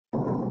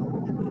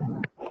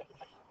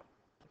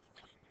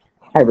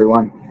Hi,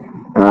 everyone.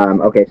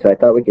 Okay, so I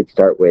thought we could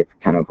start with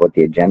kind of what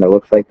the agenda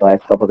looks like the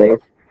last couple days.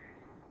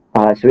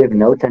 So we have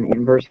notes on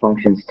inverse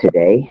functions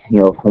today.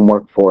 You'll have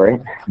homework for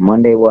it.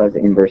 Monday was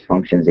inverse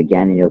functions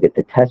again, and you'll get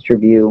the test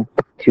review.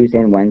 Tuesday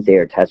and Wednesday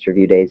are test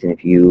review days, and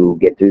if you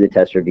get through the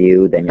test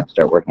review, then you'll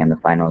start working on the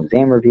final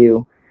exam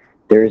review.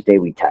 Thursday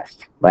we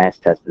test,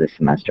 last test of the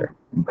semester,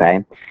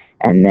 okay?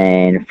 And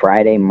then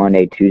Friday,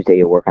 Monday, Tuesday,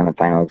 you'll work on the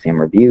final exam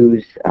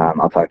reviews.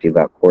 I'll talk to you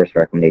about course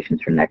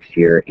recommendations for next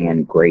year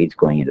and grades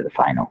going into the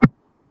final.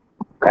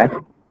 Okay?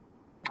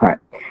 All right.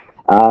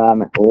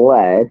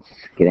 Let's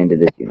get into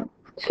this unit.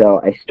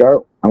 So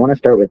I want to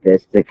start with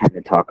this to kind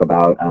of talk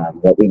about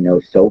what we know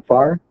so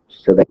far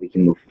so that we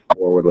can move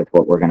forward with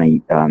what we're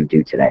going to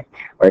do today.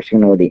 We're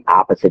actually going to go the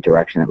opposite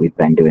direction that we've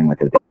been doing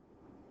with it.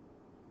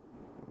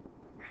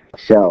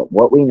 So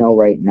what we know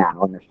right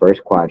now in the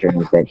first quadrant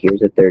is that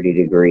here's a 30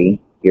 degree,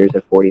 here's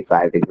a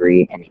 45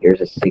 degree, and here's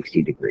a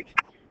 60 degree.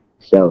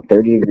 So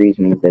 30 degrees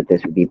means that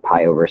this would be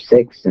pi over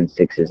 6, and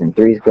 6's and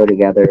 3's go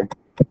together.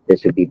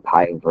 This would be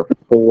pi over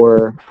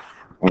 4,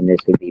 and this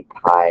would be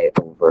pi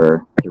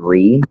over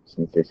 3,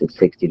 since this is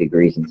 60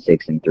 degrees and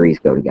 6 and 3's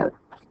go together.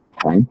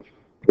 Okay?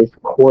 This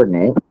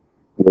coordinate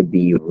would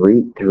be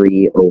root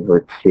 3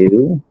 over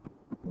 2,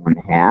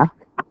 1/2.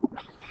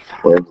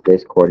 Whereas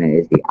this coordinate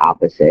is the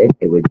opposite.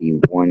 It would be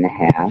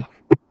 1/2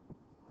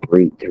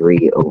 root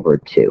 3 over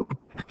 2.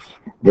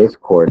 This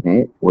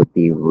coordinate would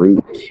be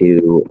root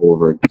 2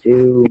 over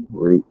 2,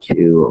 root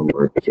 2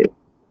 over 2.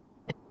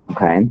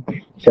 Okay?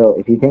 So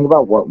if you think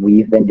about what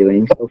we've been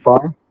doing so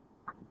far,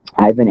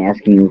 I've been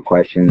asking you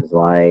questions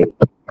like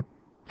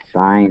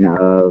sine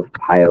of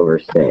pi over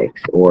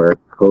 6 or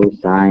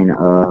cosine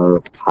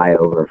of pi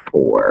over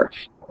 4,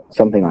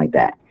 something like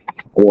that.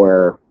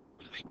 Or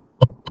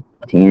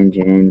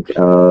tangent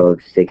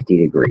of 60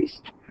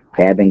 degrees.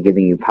 Okay, I've been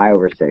giving you pi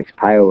over 6,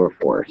 pi over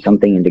 4,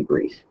 something in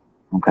degrees.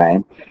 Okay,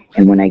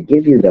 and when I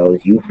give you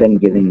those, you've been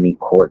giving me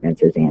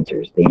coordinates as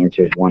answers. The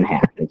answer is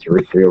 1/2. It's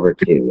root 3 over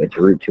 2. It's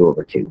root 2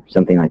 over 2,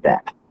 something like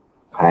that.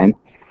 Okay,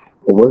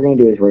 what we're going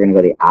to do is we're going to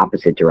go the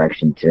opposite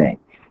direction today.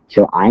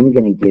 So I'm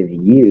going to give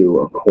you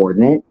a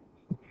coordinate,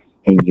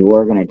 and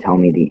you're going to tell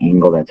me the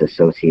angle that's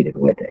associated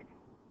with it.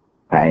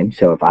 Okay,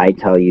 so if I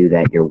tell you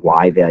that your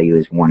y value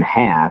is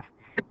 1/2,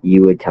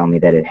 you would tell me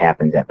that it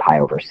happens at pi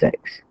over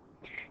 6.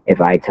 If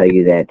I tell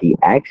you that the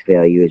x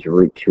value is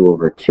root 2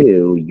 over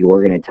 2,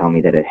 you're going to tell me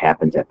that it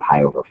happens at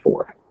pi over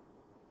 4.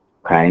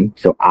 Okay,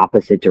 so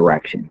opposite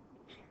direction.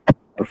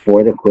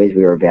 Before the quiz,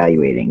 we were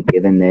evaluating.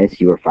 Given this,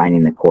 you were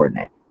finding the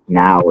coordinate.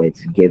 Now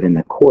it's given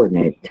the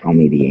coordinate, tell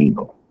me the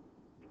angle.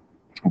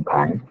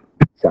 Okay,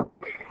 so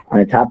on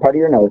the top part of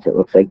your notes, it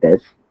looks like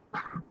this.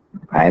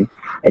 Okay,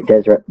 it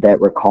says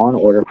that recall in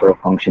order for a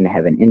function to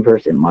have an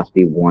inverse, it must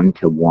be 1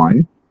 to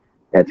 1.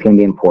 That's going to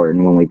be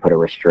important when we put a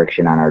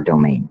restriction on our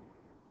domain.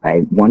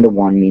 Right? 1 to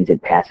 1 means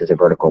it passes a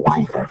vertical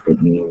line test.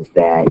 It means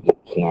that you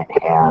can't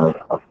have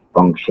a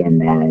function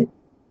that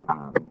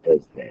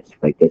does this.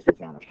 Like this is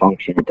not a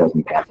function, it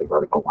doesn't pass a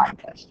vertical line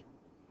test.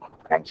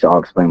 Okay, so I'll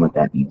explain what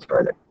that means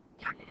further.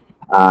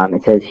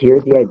 It says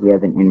here's the idea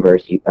of an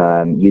inverse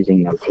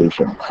using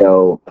notation.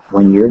 So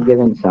when you're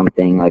given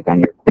something like on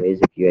your quiz,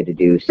 if you had to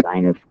do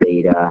sine of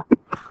theta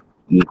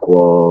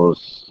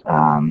equals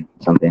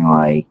something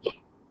like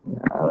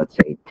let's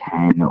say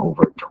 10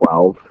 over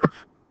 12.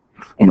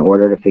 In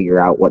order to figure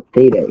out what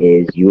theta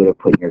is, you would have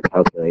put in your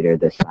calculator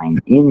the sine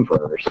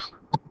inverse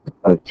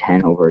of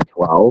 10 over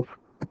 12.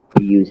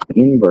 We use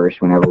inverse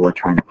whenever we're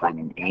trying to find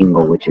an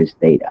angle, which is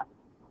theta.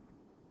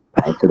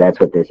 Okay, so that's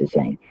what this is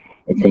saying.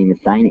 It's saying the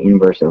sine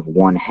inverse of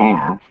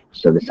 1/2,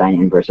 so the sine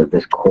inverse of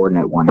this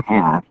coordinate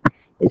 1/2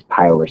 is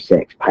pi over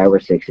 6. Pi over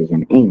 6 is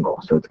an angle,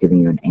 so it's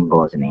giving you an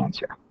angle as an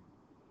answer.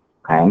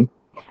 Okay?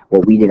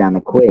 What we did on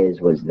the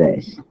quiz was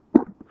this.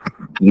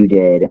 You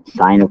did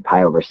sine of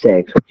pi over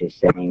 6, which is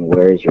saying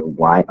where is your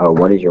y, or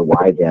what is your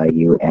y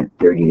value at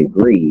 30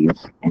 degrees,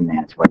 and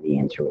that's why the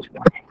answer was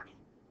 1/2.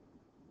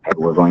 Okay,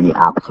 we're going the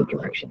opposite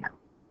direction now.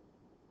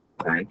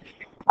 Okay?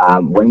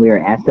 When we are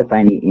asked to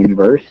find the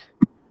inverse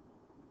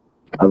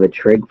of a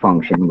trig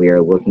function, we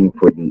are looking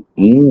for the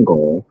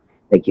angle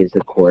that gives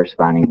the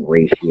corresponding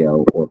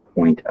ratio or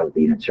point of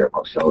the unit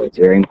circle. So it's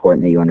very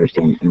important that you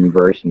understand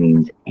inverse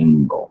means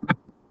angle.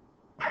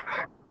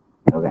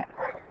 Okay.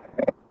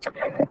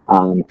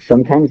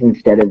 Sometimes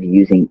instead of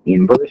using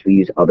inverse, we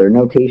use other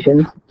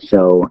notations.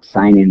 So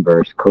sine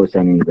inverse,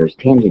 cosine inverse,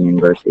 tangent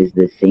inverse is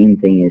the same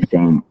thing as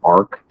saying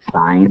arc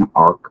sine,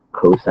 arc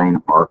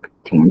cosine, arc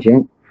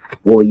tangent.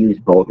 We'll use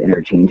both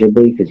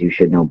interchangeably because you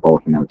should know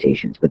both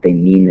notations, but they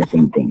mean the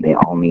same thing. They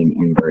all mean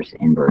inverse,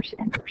 inverse,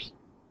 inverse.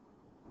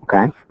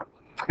 Okay?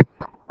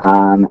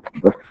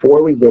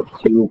 Before we get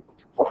to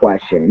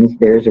questions,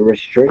 there's a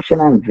restriction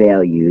on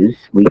values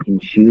we can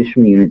choose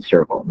from the unit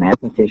circle.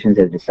 Mathematicians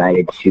have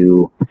decided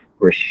to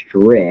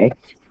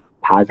restrict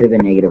positive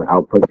and negative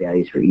output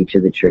values for each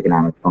of the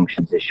trigonomic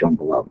functions as shown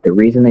below. The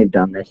reason they've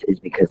done this is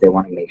because they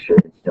want to make sure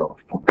it's still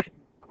a function.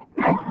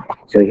 Okay?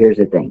 So here's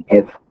the thing.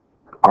 If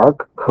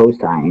arc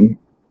cosine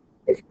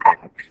is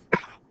x,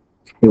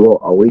 it will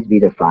always be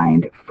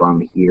defined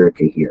from here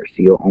to here. So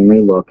you'll only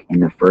look in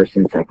the first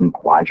and second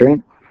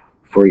quadrant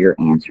for your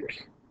answers.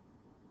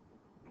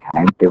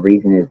 Okay? The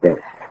reason is that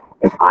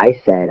if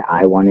I said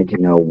I wanted to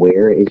know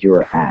where is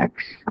your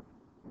x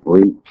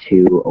root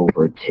 2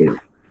 over 2,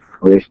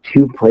 well, there's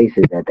two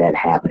places that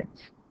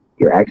happens.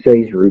 Your x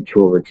is root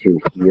 2 over 2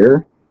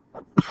 here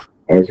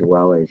as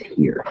well as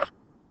here.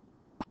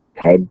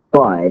 Okay,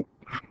 but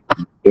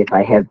if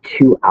I have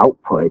two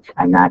outputs,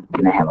 I'm not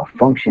going to have a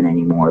function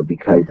anymore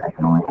because I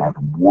can only have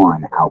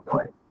one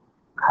output.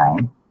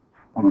 Okay,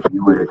 and if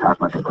you were to talk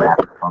about the graph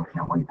of the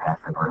function when you pass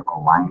the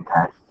vertical line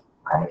test,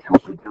 okay, so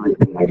what we do is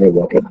we never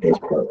look at this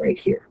part right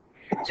here.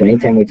 So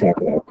anytime we talk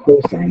about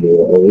cosine, we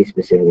will always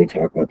specifically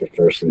talk about the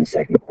first and the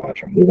second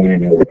quadrant. We want to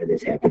know where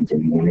this happens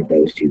in one of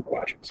those two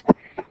quadrants.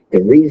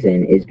 The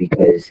reason is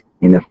because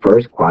in the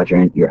first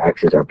quadrant, your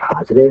x's are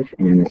positive,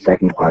 and in the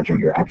second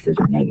quadrant, your x's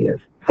are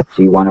negative.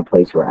 So you want a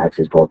place where x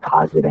is both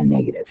positive and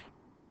negative.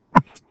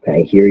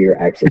 Okay, here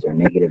your x's are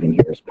negative and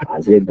here is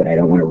positive, but I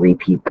don't want to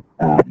repeat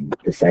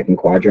the second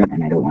quadrant,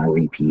 and I don't want to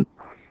repeat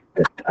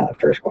the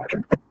first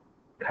quadrant.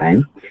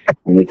 Okay,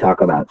 when we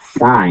talk about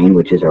sine,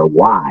 which is our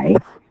y,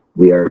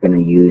 we are going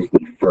to use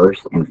the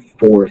first and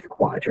fourth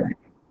quadrant.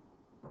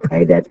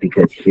 Okay, that's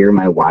because here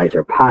my y's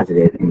are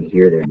positive and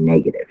here they're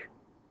negative.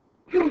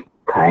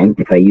 Okay,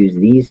 if I use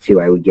these two,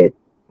 I would get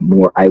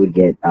more. I would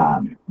get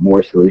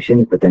more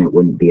solutions, but then it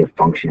wouldn't be a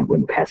function. It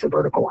wouldn't pass a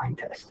vertical line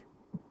test.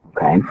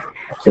 Okay,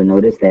 so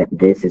notice that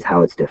this is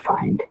how it's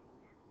defined.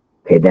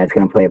 Okay, that's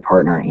going to play a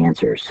part in our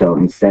answer. So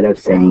instead of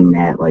saying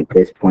that like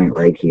this point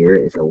right here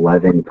is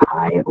 11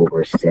 pi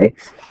over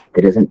 6,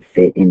 that doesn't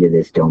fit into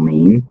this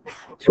domain.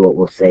 So what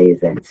we'll say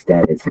is that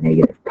instead it's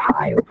negative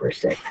pi over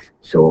 6.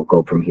 So we'll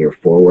go from here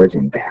forwards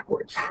and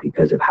backwards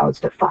because of how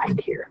it's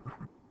defined here.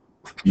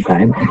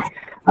 Okay,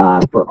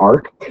 for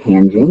arc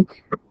tangent,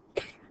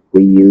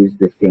 we use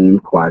the same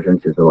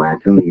quadrants as the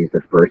last one. We use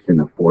the first and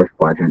the fourth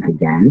quadrant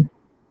again.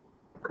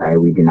 Okay,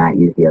 we do not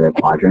use the other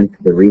quadrants.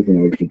 The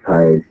reason is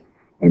because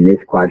in this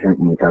quadrant,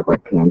 when we talk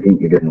about tangent,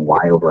 you're doing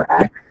y over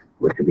x,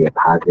 which would be a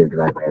positive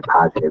divided by a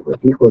positive, which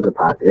equals a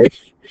positive.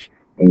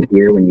 And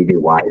here, when you do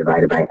y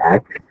divided by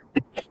x,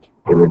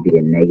 it would be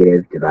a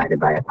negative divided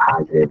by a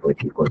positive,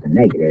 which equals a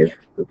negative.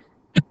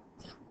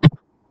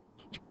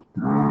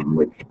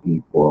 Which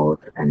equals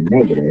a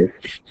negative.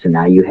 So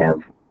now you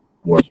have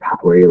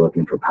where you're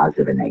looking for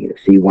positive and negative.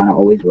 So you want to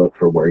always look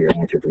for where your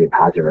answer to be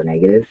positive or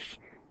negative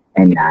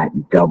and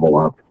not double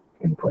up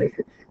in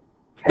places.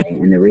 Okay,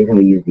 and the reason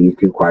we use these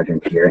two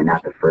quadrants here and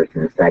not the first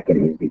and the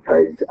second is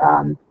because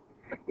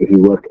if you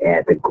look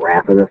at the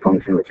graph of the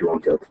function, which you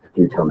won't do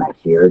until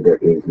next year, there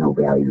is no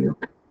value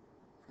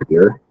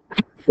here.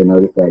 So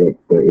notice that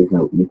there is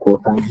no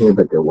equal sign here,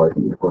 but there was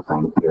an equal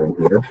sign here and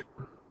here.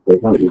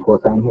 There's no equal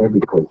sign here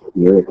because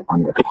here is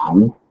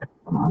undefined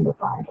and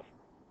undefined.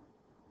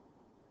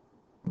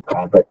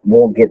 Okay, but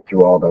we'll get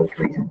through all those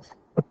reasons.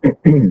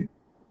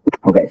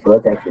 Okay, so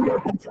let's actually go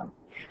through some.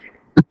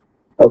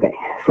 Okay,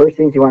 first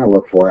things you want to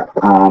look for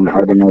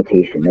are the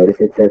notation. Notice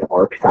it says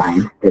arc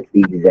sine. That's the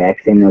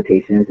exact same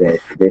notation as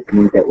this. This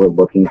means that we're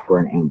looking for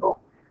an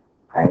angle.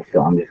 Okay,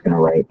 so I'm just going to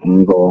write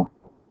angle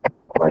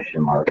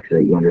question mark so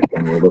that you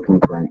understand we're looking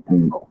for an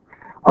angle.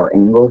 Our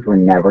angles, we're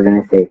never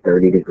going to say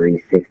 30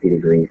 degrees, 60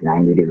 degrees,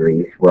 90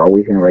 degrees. We're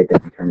always going to write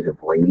them in terms of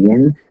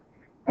radians,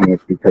 and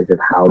it's because of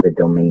how the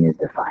domain is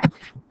defined.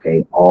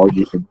 Okay, all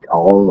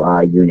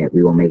unit,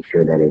 we will make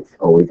sure that it's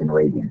always in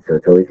radians. So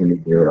it's always going to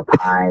be 0 to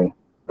pi,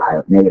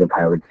 negative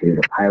pi over 2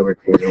 to pi over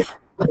 2.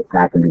 It's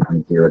not going to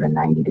become 0 to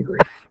 90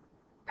 degrees.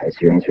 Okay, so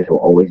your answers will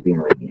always be in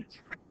radians.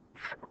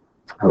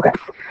 Okay,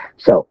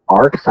 so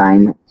arc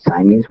sine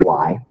means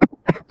y.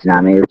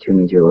 Denominator 2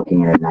 means you're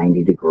looking at a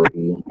 90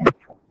 degree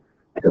angle.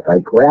 So if I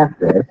graph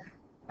this,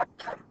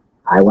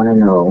 I want to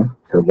know,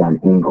 so again,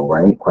 angle,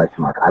 right?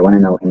 Question mark. I want to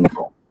know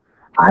angle.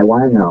 I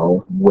want to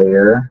know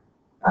where,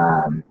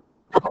 I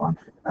want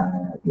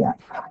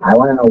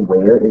to know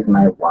where is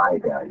my y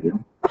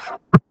value.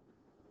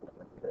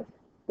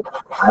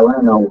 I want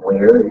to know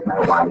where is my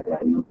y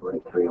value for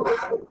 3 over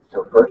 2.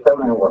 So first I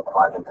want to know what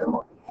quadrants I'm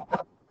looking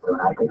at. So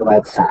when I think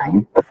about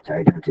sine,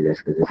 sorry, don't do this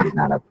because this is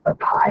not a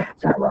pi,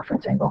 it's not a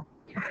reference angle.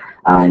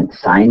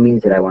 Sine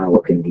means that I want to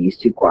look in these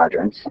two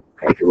quadrants.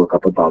 Okay, if you look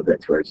up above,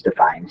 that's where it's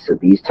defined. So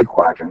these two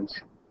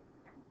quadrants.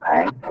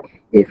 Okay,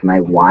 if my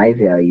y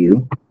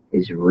value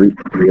is root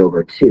 3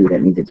 over 2,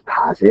 that means it's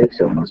positive,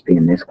 so it must be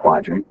in this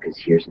quadrant because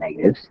here's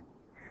negatives.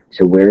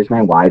 So where's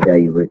my y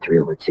value root 3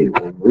 over 2?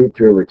 Well, root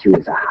 3 over 2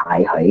 is a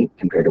high height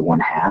compared to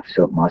 1/2,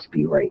 so it must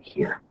be right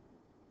here.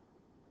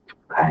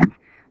 Okay,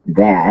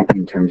 that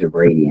in terms of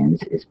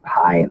radians is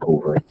pi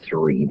over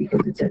 3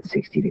 because it's at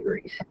 60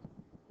 degrees.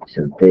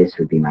 So this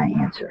would be my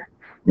answer.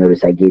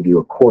 Notice I gave you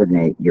a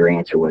coordinate, your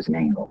answer was an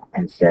angle.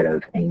 Instead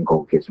of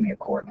angle gives me a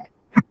coordinate.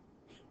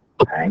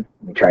 Okay,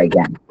 let me try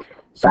again.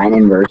 Sine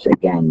inverse,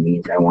 again,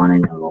 means I want to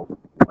know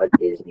what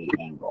is the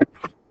angle.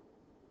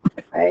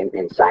 Okay,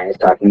 and sine is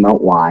talking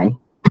about y.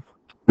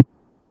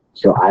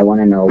 So I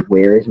want to know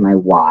where is my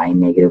y,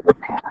 negative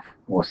 1/2.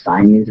 Well,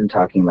 sine means I'm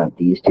talking about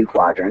these two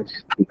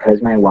quadrants.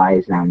 Because my y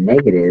is now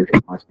negative,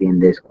 it must be in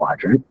this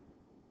quadrant.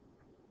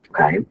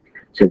 Okay?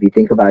 So if you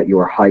think about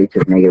your height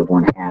of negative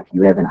 1/2,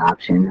 you have an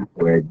option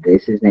where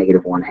this is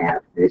negative 1/2,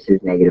 this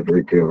is negative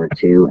root 3 over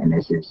 2, and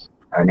this is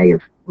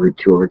negative root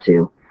 2 over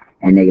 2,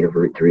 and negative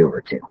root 3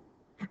 over 2.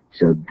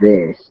 So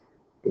this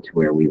is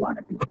where we want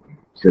to be.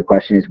 So the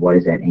question is, what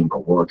is that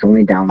angle? Well, it's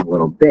only down a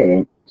little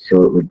bit,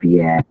 so it would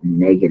be at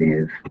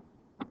negative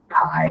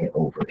pi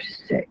over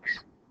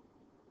 6.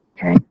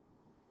 Okay?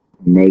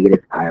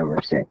 Negative pi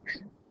over 6.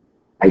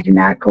 I do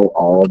not go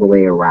all the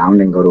way around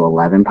and go to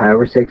 11 pi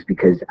over 6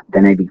 because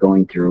then I'd be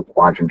going through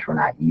quadrants we're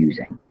not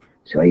using.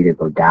 So I either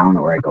go down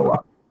or I go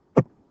up.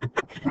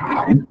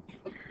 Okay.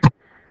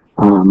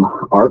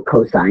 Arc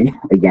cosine,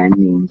 again,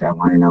 means I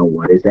want to know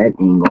what is that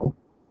angle.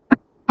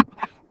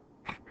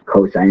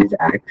 Cosine is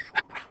x,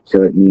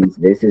 so it means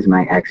this is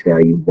my x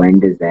value. When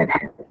does that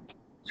happen?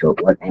 So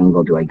at what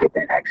angle do I get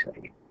that x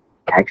value?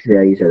 X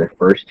values are the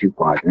first two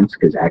quadrants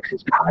because x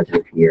is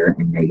positive here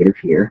and negative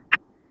here.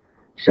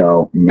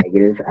 So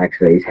negative x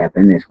values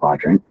happen in this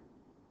quadrant.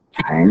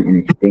 Okay? And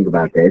if you think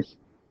about this,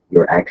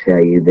 your x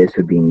value, this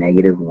would be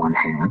negative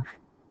 1/2.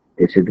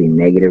 This would be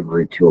negative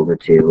root 2 over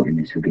 2, and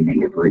this would be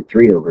negative root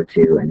 3 over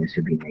 2, and this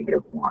would be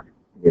negative 1.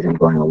 Because I'm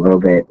going a little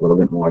bit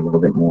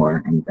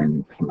more, and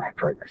then to my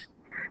furthest.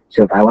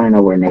 So if I want to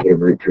know where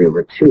negative root 3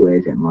 over 2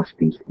 is, it must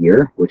be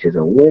here, which is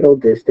a little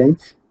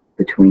distance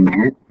between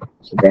that.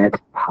 So that's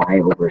pi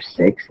over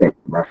 6, that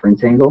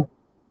reference angle.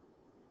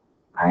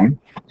 Okay?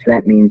 So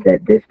that means that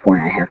at this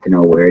point I have to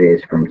know where it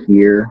is from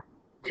here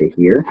to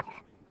here.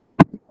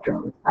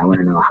 So I want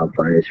to know how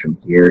far it is from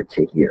here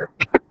to here.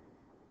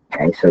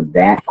 Okay, so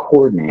that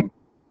coordinate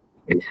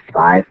is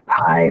 5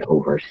 pi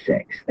over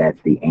 6. That's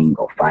the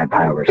angle, 5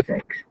 pi over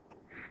 6.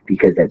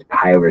 Because that's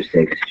pi over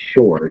 6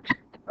 short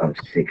of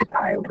 6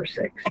 pi over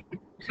 6.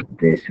 So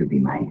this would be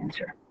my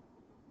answer.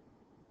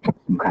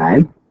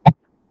 Okay,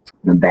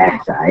 the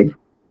back side.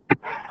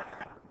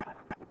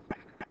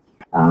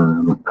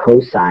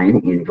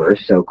 Cosine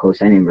inverse. So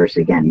cosine inverse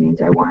again means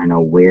I want to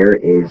know where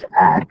is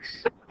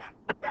x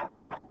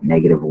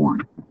negative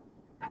 1.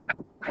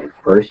 Okay,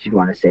 first you'd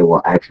want to say,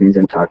 well, x means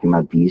I'm talking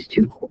about these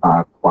two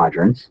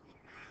quadrants.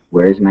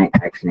 Where is my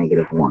x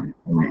negative 1?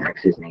 And my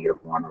x is negative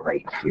 1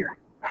 right here.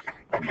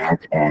 And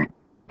that's at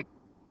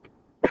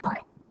pi.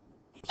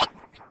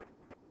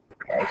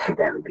 Okay, so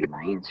that would be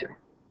my answer.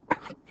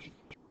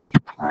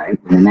 All right,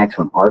 and the next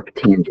one, arc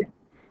tangent.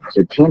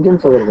 So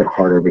tangent's a little bit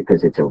harder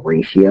because it's a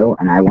ratio,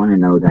 and I want to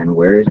know then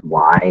where is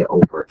y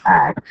over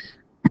x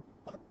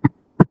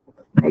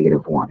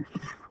negative 1.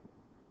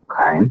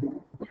 Okay,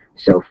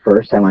 so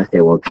first I want to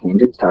say, well,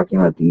 tangent's talking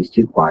about these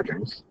two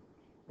quadrants.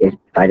 If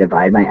I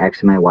divide my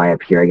x and my y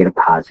up here, I get a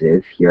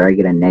positive. Here I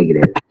get a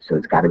negative, so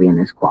it's got to be in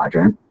this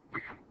quadrant.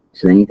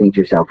 So then you think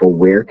to yourself, well,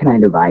 where can I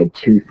divide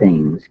two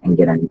things and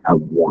get a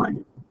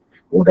 1?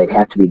 Well, they'd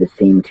have to be the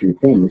same two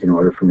things in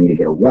order for me to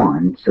get a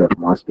 1, so it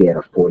must be at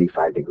a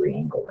 45-degree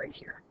angle right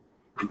here.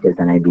 Because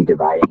then I'd be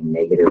dividing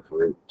negative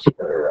root 2,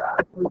 or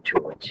root 2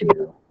 over 2,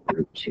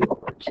 root 2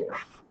 over 2.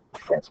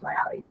 That's my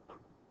height.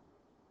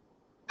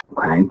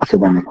 Okay, so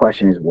then the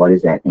question is, what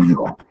is that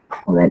angle?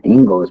 Well, that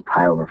angle is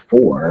pi over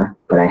 4,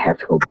 but I have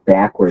to go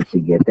backwards to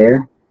get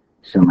there,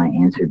 so my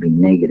answer would be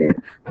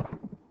negative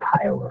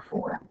pi over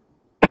 4.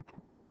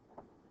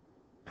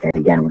 And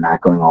again, we're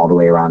not going all the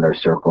way around our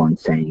circle and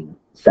saying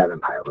 7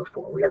 pi over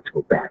 4. We have to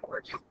go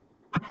backwards.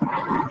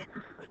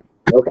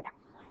 Okay,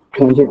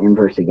 tangent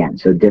inverse again.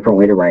 So different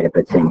way to write it,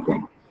 but same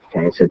thing.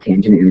 Okay, so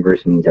tangent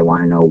inverse means I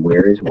want to know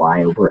where is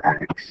y over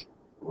x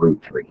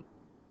root 3.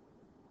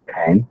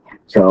 Okay,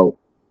 so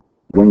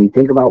when you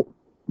think about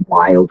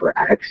y over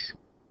x,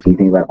 you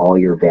think about all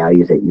your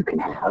values that you can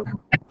have.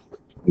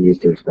 You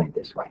just to explain it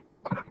this way.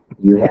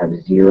 You have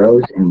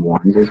zeros and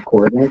ones as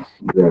coordinates.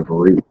 You have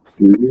root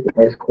 2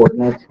 as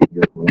coordinates.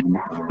 You have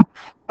 1/2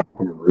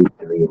 and root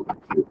 3 over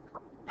 2.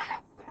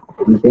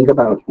 If you think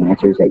about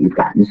answers that you've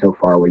gotten so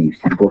far where you've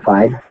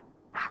simplified,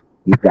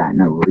 you've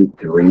gotten a root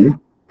 3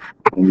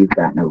 and you've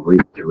gotten a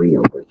root 3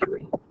 over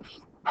 3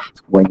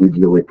 when you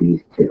deal with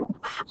these two,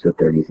 so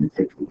 30s and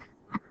 60s.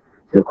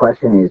 So the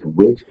question is,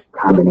 which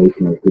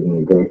combination is giving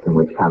you this and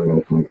which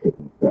combination is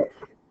giving you this?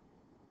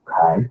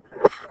 Okay,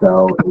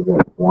 so is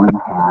it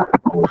 1/2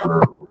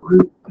 over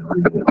root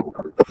 3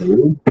 over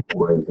 2,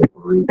 or is it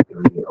root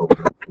 3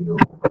 over 2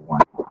 over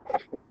 1/2?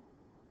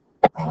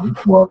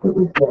 Well, if it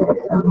was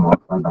this, I would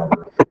multiply by the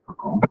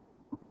reciprocal,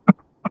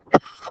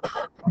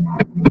 and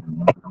that would be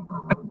 1 over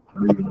root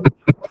 3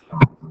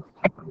 times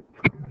 2 root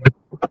 3.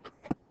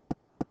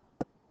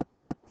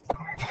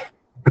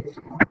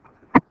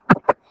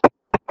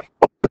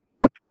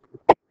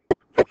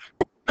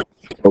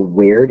 So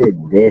where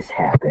did this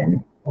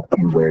happen,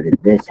 and where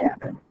did this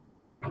happen?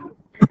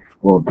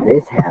 Well,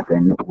 this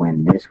happened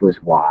when this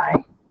was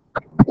y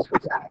and this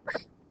was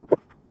x.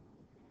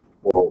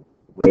 Well,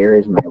 where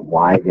is my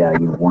y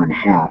value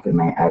 1/2 and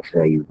my x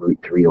value root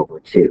 3 over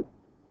 2?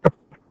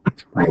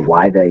 My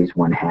y value is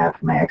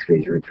 1/2, my x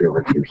value is root 3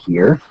 over 2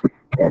 here.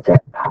 That's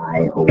at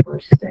pi over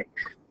 6.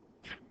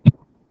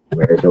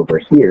 Whereas over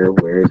here,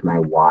 where's my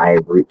y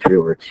root 3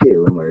 over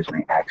 2, and where's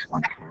my x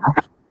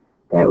 1/2?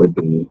 That would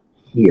be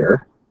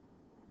here,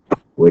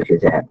 which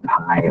is at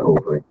pi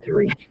over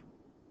 3.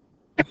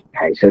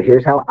 Okay, so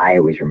here's how I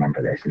always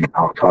remember this, and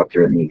I'll talk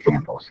through it in the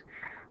examples.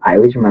 I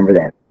always remember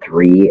that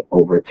 3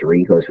 over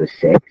 3 goes with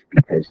 6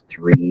 because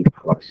 3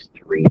 plus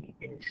 3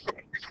 is 6.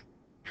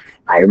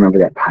 I remember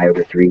that pi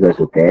over 3 goes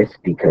with this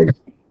because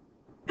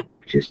it's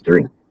just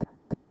 3.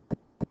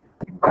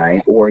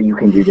 Okay, or you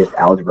can do just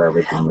algebra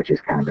every time, which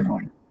is kind of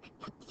annoying.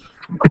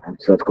 Okay,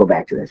 so let's go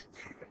back to this.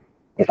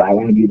 If I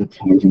want to do the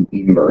tangent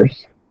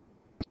inverse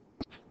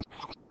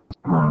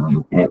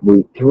at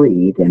root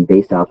 3, then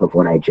based off of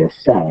what I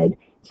just said,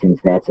 since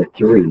that's a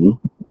 3,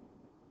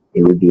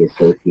 it would be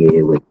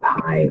associated with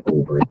pi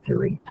over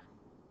 3.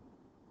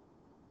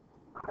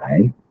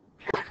 Okay,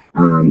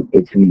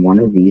 it's in one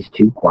of these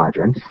two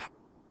quadrants,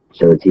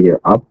 so it's either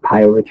up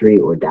pi over 3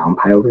 or down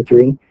pi over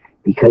 3.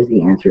 Because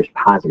the answer is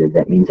positive,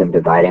 that means I'm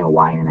dividing a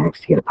y and an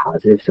x to get a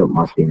positive, so it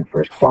must be in the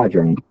first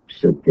quadrant.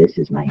 So this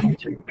is my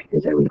answer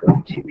because I would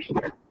go to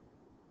here.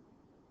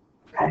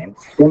 Okay.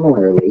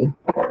 Similarly,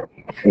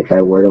 if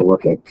I were to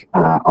look at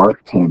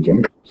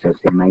arctangent, so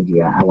same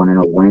idea, I want to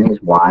know when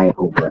is y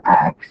over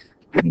x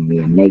giving me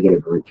a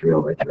negative root 3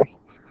 over 3.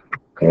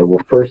 Okay, well,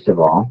 first of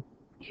all,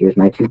 here's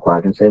my two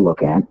quadrants I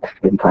look at.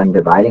 If I'm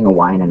dividing a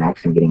y and an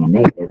x and getting a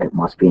negative, it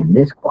must be in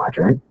this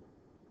quadrant.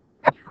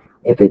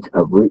 If it's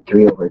a root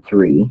 3 over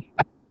 3,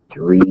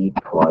 3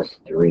 plus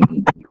 3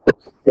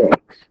 equals 6.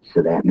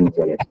 So that means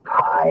that it's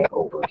pi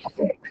over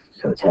 6.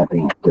 So it's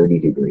happening at 30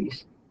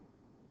 degrees.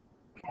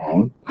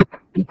 Okay?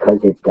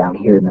 Because it's down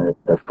here in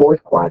the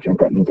fourth quadrant,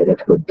 that means that I have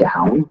to go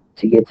down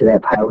to get to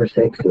that pi over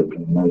 6. So it would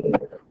be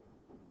negative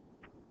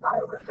pi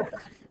over 6.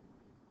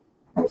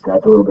 And so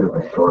that's a little bit of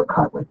a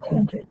shortcut with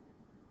tangent.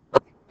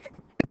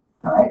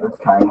 All right, let's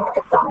try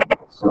sine.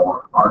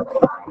 So arc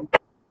sine.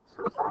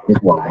 Is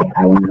y.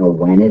 I want to know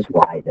when is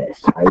y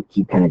this. I would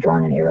keep kind of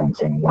drawing an arrow and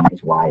saying when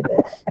is y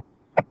this.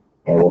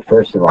 Okay, well,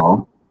 first of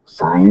all,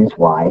 sine is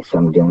y, so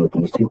I'm dealing with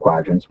these two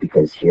quadrants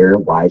because here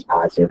y is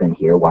positive and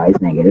here y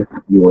is negative.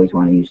 You always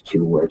want to use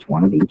two where it's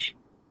one of each.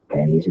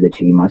 Okay, and these are the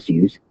two you must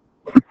use.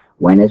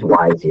 When is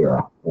y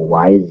 0? Well,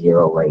 y is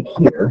 0 right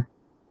here.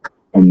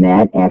 And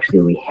that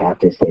actually we have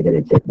to say that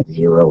it's at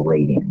 0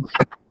 radians.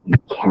 You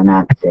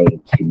cannot say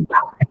 2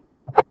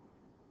 pi.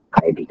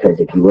 Okay, because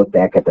if you look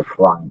back at the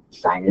front,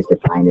 sine is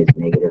defined as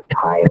negative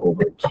pi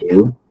over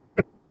 2,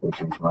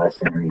 which is less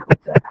than or equal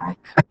to x,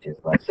 which is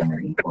less than or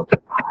equal to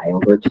pi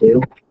over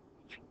 2.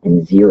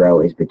 And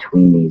 0 is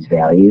between these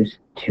values.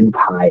 2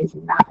 pi is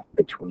not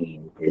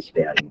between this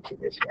value to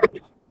this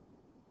value.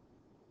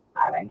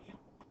 Okay.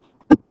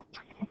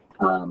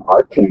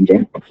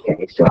 Arctangent.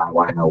 Okay, so I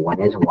want to know when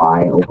is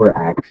y over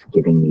x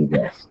giving me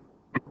this.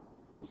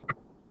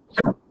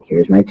 So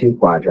here's my two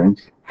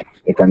quadrants.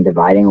 If I'm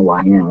dividing a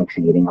y and an x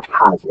and getting a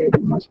positive,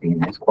 it must be in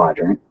this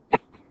quadrant.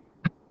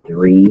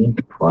 3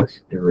 plus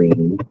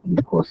 3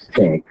 equals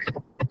 6.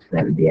 So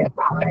that would be at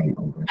pi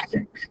over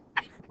 6.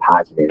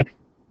 Positive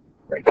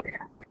right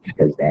there,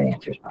 because that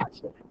answer is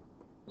positive.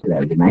 So that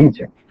would be my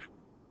answer.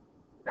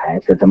 Okay,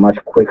 so it's a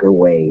much quicker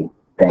way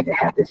than to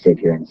have to sit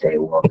here and say,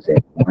 well, is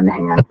it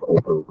 1/2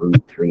 over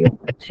root 3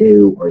 over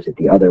 2, or is it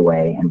the other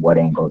way, and what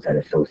angle is that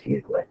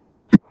associated with?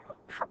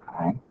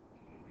 Okay.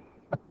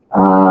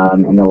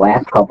 In the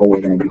last couple,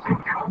 we're going to do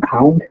some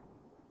compound,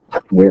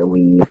 where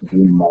we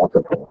do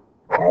multiple.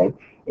 Okay.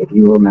 If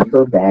you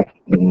remember back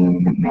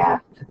in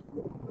math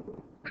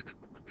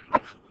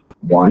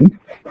 1,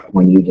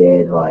 when you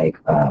did like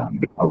a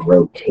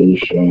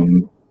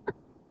rotation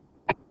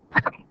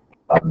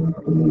of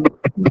the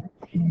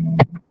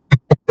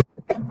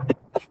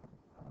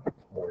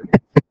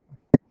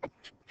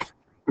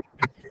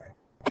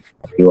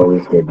you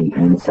always did the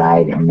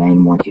inside, and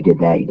then once you did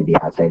that, you did the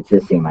outside. It's the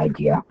same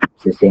idea.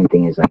 It's the same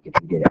thing as like if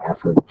you did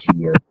f of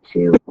g or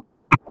 2.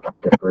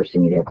 The first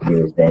thing you'd have to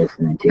do is this,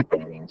 and then take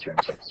that answer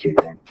and substitute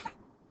it in.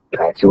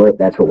 Okay, so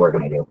that's what we're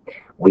going to do.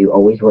 We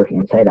always work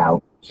inside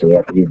out, so we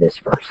have to do this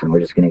first, and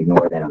we're just going to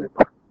ignore that other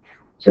part.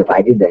 So if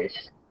I do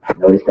this,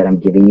 notice that I'm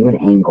giving you an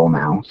angle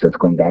now, so it's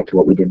going back to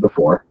what we did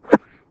before.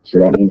 So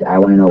that means I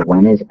want to know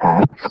when is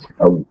x.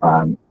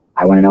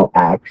 I want to know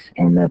x,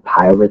 and the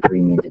pi over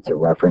 3 means it's a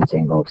reference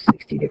angle of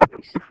 60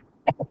 degrees.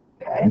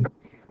 Okay,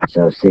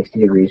 so 60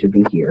 degrees would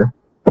be here.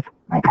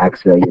 My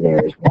x value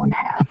there is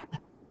 1/2.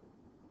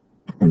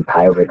 And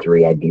pi over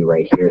 3, I'd be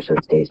right here, so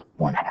it stays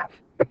 1/2.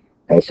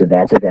 Okay, so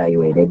that's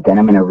evaluated. Then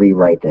I'm going to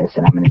rewrite this,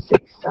 and I'm going to say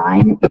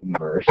sine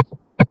inverse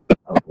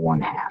of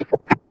 1/2.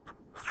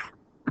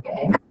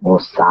 Okay, well,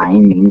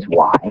 sine means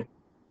y,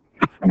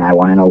 and I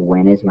want to know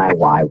when is my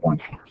y 1/2.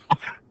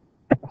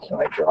 So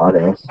I draw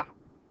this.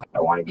 I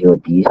want to deal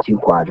with these two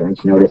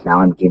quadrants. Notice now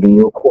I'm giving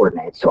you a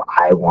coordinate, so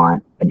I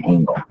want an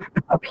angle.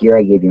 Up here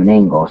I gave you an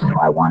angle, so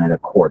I wanted a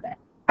coordinate.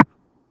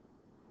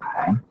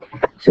 Okay,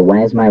 so when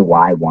is my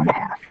y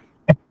 1/2?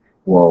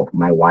 Well,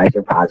 my y's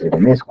are positive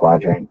in this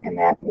quadrant, and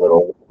that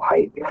little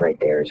height right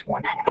there is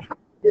 1/2.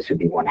 This would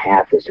be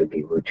 1/2, this would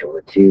be root 2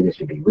 over 2, this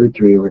would be root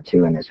 3 over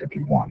 2, and this would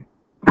be 1.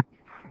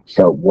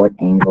 So what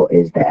angle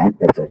is that?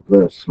 That's a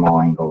little small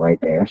angle right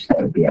there. So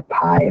that would be a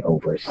pi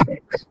over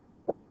 6.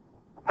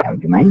 That would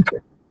be my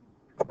answer.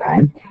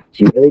 Okay?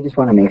 So you really just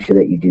want to make sure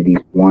that you do these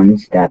one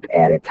step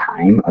at a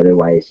time.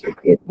 Otherwise,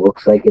 it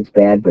looks like it's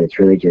bad, but it's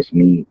really just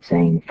me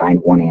saying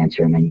find one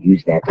answer and then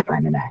use that to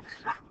find the next.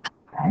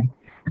 Okay?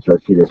 So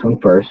let's do this one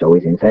first,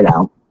 always inside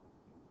out.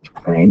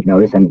 Okay?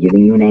 Notice I'm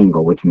giving you an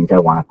angle, which means I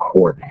want a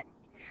coordinate.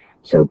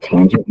 So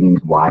tangent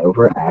means y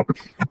over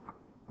x.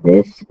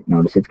 This,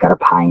 notice it's got a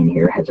pi in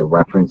here, has a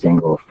reference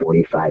angle of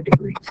 45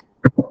 degrees.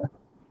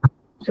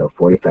 So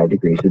 45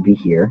 degrees would be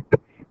here,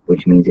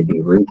 which means it'd be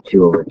root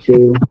 2 over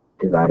 2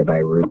 divided by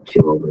root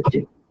 2 over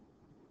 2.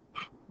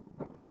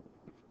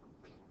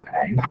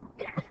 Okay.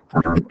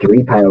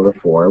 3 pi over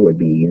 4 would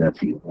be, let's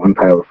see, 1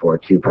 pi over 4,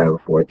 2 pi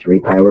over 4, 3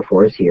 pi over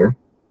 4 is here.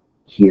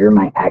 Here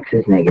my x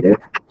is negative,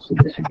 so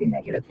this would be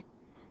negative.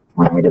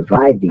 When I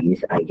divide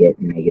these, I get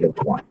negative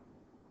 1.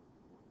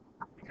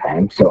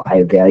 Okay, so I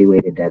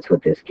evaluated, that's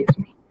what this gives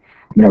me.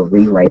 I'm going to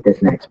rewrite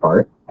this next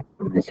part.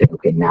 I'm going to say,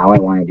 okay, now I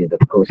want to do the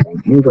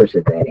cosine inverse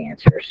of that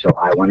answer, so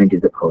I want to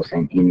do the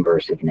cosine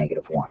inverse of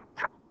negative 1.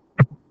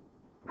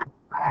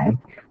 Okay,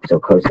 so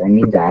cosine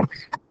means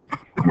x,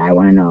 and I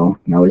want to know,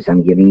 notice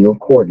I'm giving you a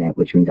coordinate,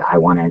 which means I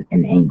want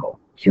an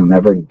angle. So you'll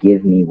never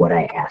give me what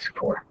I ask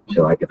for.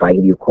 So like if I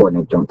give you a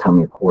coordinate, don't tell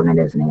me a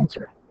coordinate as an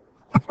answer.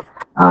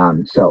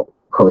 So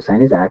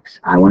cosine is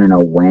x. I want to know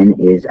when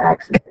is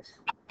x this.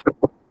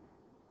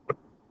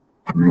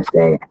 I'm going to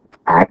say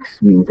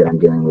x means that I'm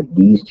dealing with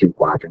these two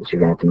quadrants. You're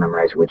going to have to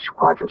memorize which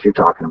quadrants you're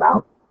talking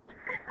about.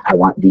 I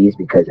want these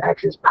because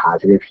x is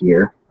positive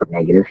here,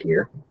 negative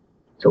here.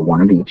 So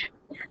one of each.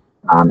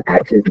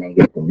 X is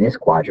negative in this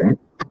quadrant,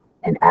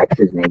 and x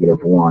is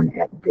negative 1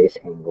 at this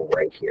angle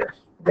right here.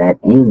 That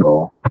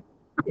angle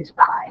is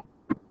pi.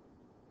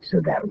 So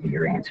that would be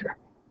your answer.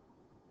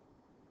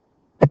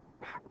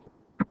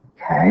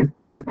 Okay.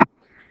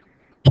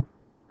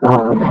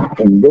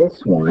 In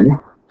this one,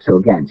 so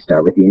again,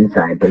 start with the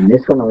inside, but in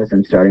this one, notice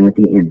I'm starting with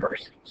the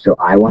inverse. So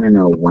I want to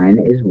know when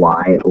is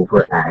y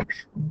over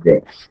x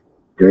this.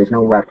 There is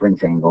no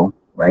reference angle,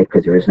 right?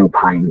 Because there is no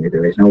pi in here.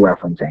 There is no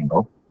reference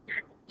angle.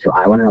 So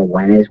I want to know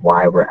when is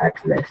y over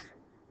x this.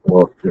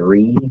 Well,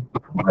 3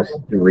 plus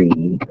 3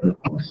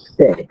 equals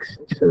 6.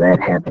 So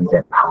that happens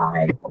at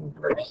pi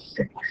over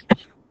 6.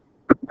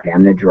 Okay,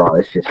 I'm going to draw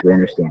this just so we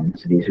understand.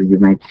 So these would be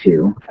my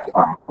two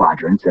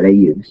quadrants that I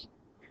use.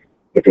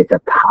 If it's a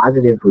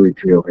positive root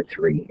 3 over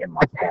 3, it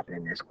must happen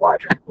in this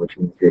quadrant, which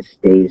means this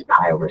stays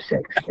pi over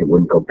 6. It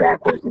wouldn't go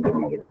backwards and be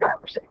negative pi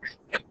over 6.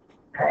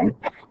 Okay?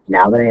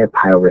 Now that I have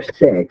pi over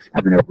 6,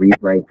 I'm going to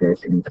rewrite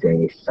this and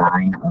say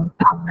sine of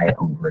pi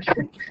over 6.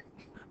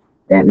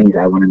 That means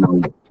I want to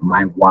know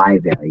my y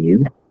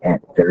value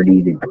at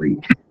 30 degrees.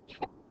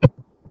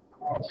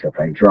 So if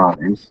I draw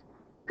this,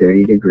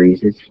 30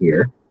 degrees is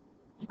here.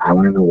 I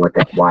want to know what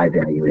that y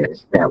value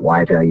is. That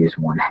y value is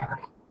 1/2.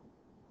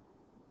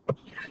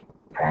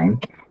 Okay?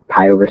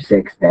 Pi over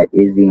 6, that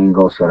is the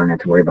angle, so I don't have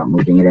to worry about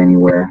moving it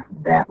anywhere.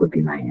 That would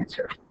be my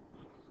answer.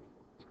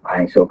 All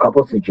right, so a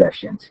couple of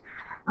suggestions.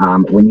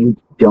 When you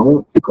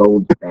don't go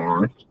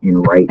back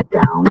and write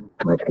down,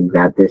 like you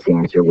got this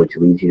answer, which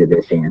leads you to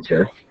this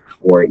answer,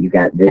 or you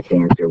got this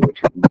answer,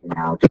 which leads you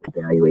now to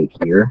evaluate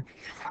here,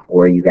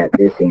 or you got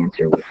this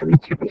answer, which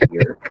leads you to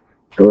here.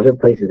 Those are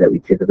places that we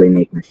typically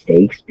make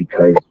mistakes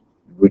because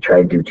we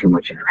try to do too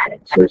much in our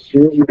head. So as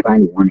soon as you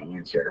find one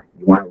answer,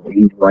 you want to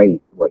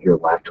rewrite what you're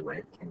left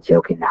with and say,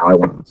 okay, now I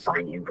want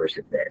sine inverse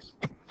of this.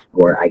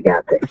 Or I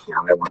got this,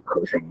 now I want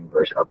cosine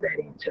inverse of that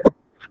answer.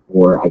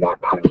 Or I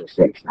got pi over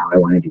 6, now I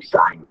want to do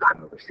sine pi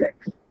over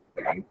 6.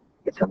 Okay?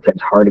 It's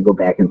sometimes hard to go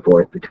back and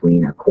forth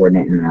between a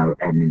coordinate and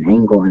an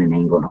angle and an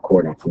angle and a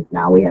coordinate. Since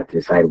now we have to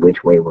decide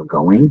which way we're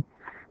going.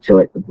 So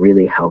it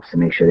really helps to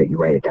make sure that you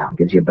write it down. It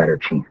gives you a better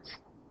chance.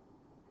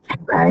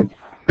 Okay?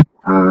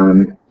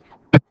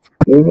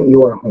 In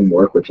your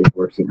homework, which is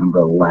worksheet number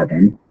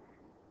 11,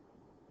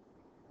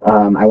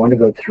 I want to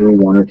go through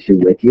one or two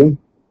with you.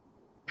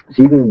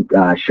 So you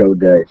can show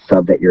the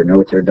sub that your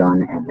notes are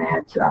done and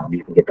that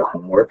you can get the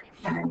homework,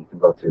 and then you can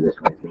go through this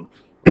with me.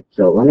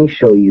 So let me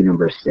show you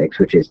number 6,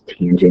 which is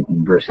tangent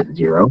inverse of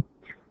 0.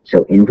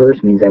 So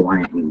inverse means I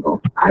want an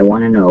angle. I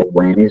want to know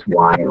when is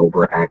y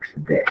over x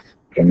this.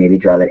 Okay, maybe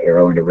draw that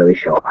arrow and to really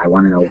show. I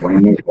want to know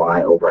when is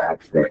y over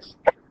x this.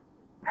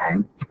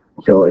 Okay.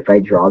 So if I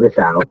draw this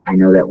out, I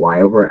know that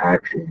y over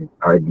x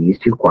are these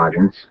two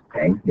quadrants.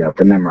 Okay, you have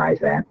to memorize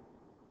that.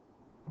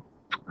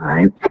 All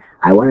right.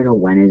 I want to know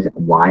when is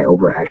y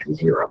over x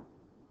 0.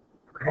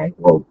 Okay.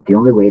 Well, the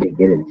only way to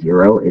get a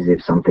 0 is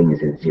if something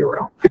is a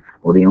 0.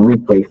 Well, the only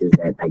places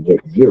that I get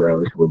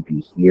zeros would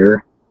be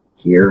here,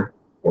 here,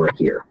 or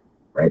here.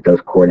 Right.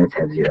 Those coordinates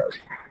have zeros.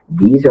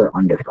 These are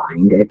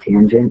undefined at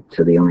tangent,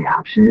 so the only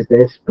option is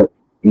this. But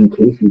in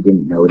case you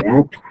didn't know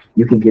that,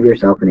 you can give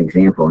yourself an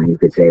example and you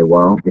could say,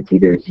 well, it's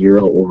either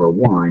 0 over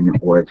 1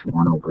 or it's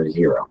 1 over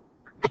 0.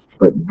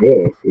 But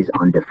this is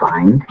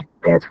undefined.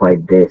 That's why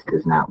this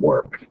does not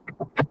work.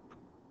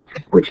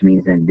 Which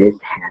means then this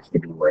has to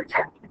be where it's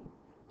happening.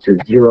 So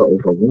 0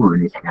 over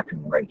 1 is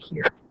happening right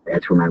here.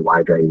 That's where my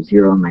y value is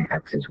 0 and my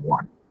x is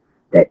 1.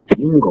 That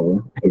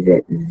angle is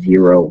at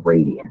 0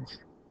 radians.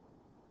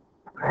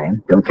 Okay?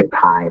 Don't say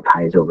pi.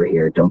 Pi is over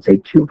here. Don't say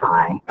 2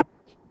 pi.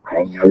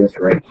 Okay? Notice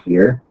right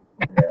here.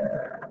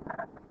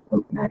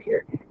 Not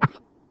here.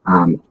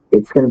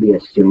 It's going to be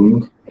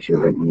assumed, I should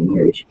have written in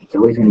here, it's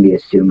always going to be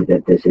assumed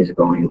that this is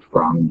going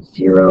from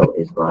 0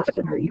 is less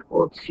than or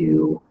equal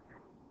to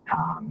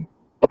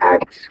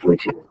x,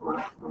 which is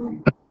less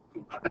than.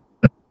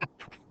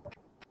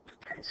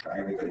 Okay, so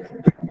everything's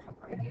in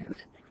radians.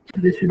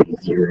 So this would be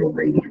 0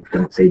 radians.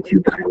 Don't say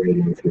 2 pi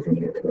radians because then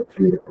you have to go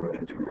through the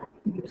quadrants we're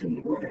using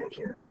it back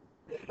here.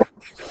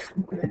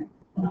 Okay.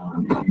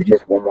 And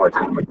just one more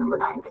time with number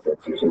 9 because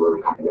that's usually where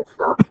we kind of get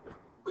stuck.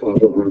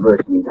 Tangent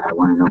inverse means I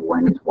want to know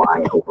when is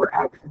y over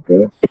x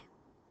this.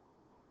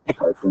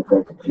 So since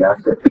that's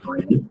just a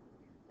 3,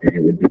 then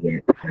it would be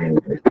at pi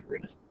over 3.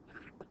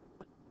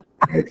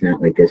 It's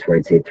not like this where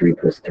I'd say 3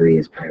 plus 3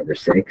 is pi over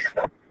 6.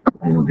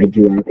 I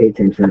do want to pay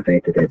attention to the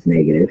fact that that's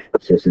negative.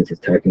 So since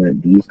it's talking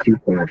about these two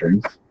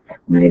quadrants,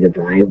 when I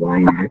divide y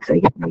and x, I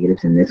get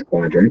negatives in this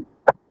quadrant.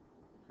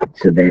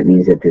 So that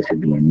means that this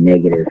would be a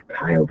negative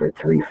pi over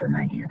 3 for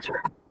my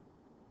answer.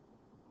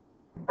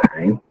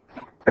 Okay.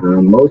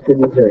 Most of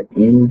these are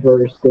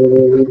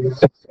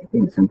inverses. I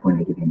think at some point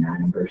I give you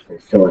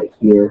non-inverses. So like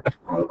here,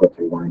 I'll go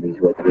through one of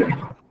these with you.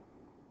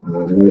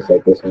 Notice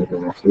like this one's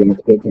not. So you have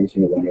to pay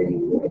attention to when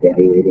you're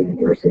evaluating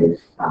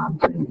versus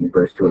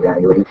inverse to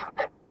evaluate.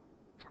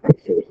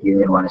 So here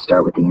you want to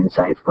start with the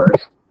inside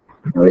first.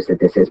 Notice that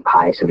this is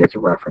pi, so that's a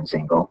reference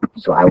angle.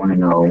 So I want to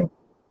know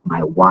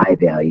my y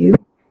value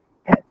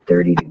at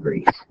 30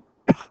 degrees.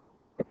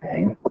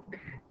 Okay.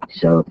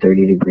 So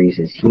 30 degrees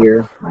is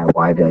here. My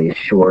y value is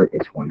short.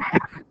 It's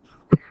 1/2.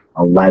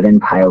 11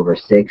 pi over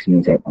 6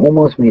 means I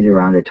almost made it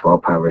around to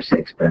 12 pi over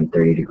 6, but I'm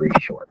 30 degrees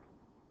short.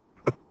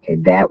 Okay,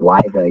 that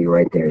y value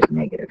right there is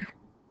negative.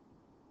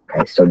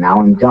 Okay, so now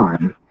I'm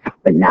done,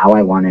 but now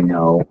I want to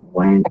know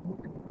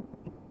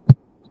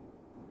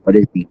what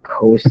is the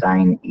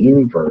cosine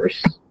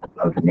inverse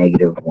of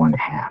negative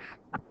 1/2.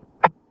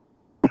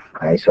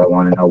 Okay, so I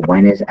want to know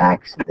when is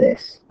x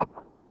this.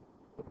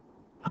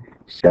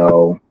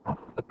 So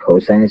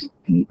cosine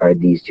are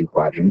these two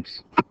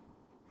quadrants,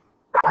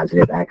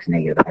 positive x,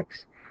 negative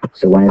x.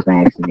 So when is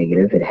my x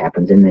negative? It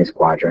happens in this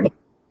quadrant.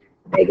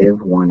 Negative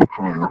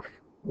 1/2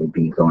 would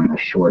be going a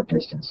short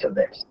distance to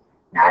this.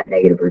 Not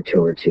negative root 2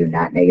 over 2,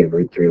 not negative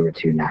root 3 over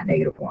 2, not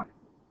negative 1.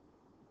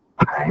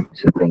 Okay,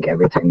 so think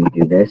every time you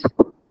do this,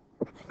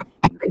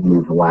 you can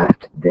move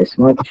left this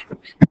much,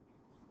 which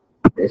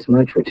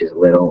is a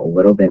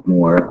little bit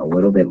more, and a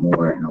little bit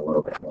more.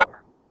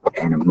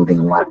 And I'm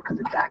moving left because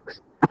it's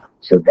x.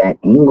 So that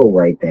angle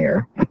right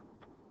there,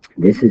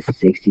 this is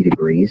 60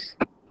 degrees.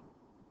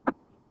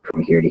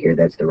 From here to here,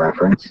 that's the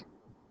reference.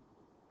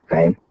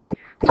 Okay,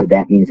 so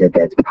that means that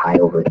that's pi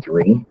over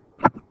 3.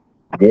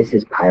 This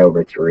is pi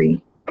over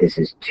 3. This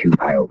is 2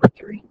 pi over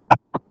 3.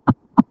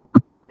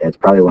 That's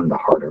probably one of the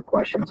harder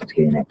questions. It's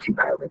getting that 2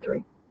 pi over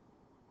 3.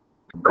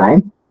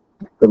 Okay?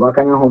 Good luck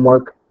on your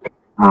homework.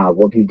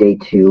 We'll do day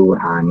 2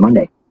 on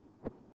Monday.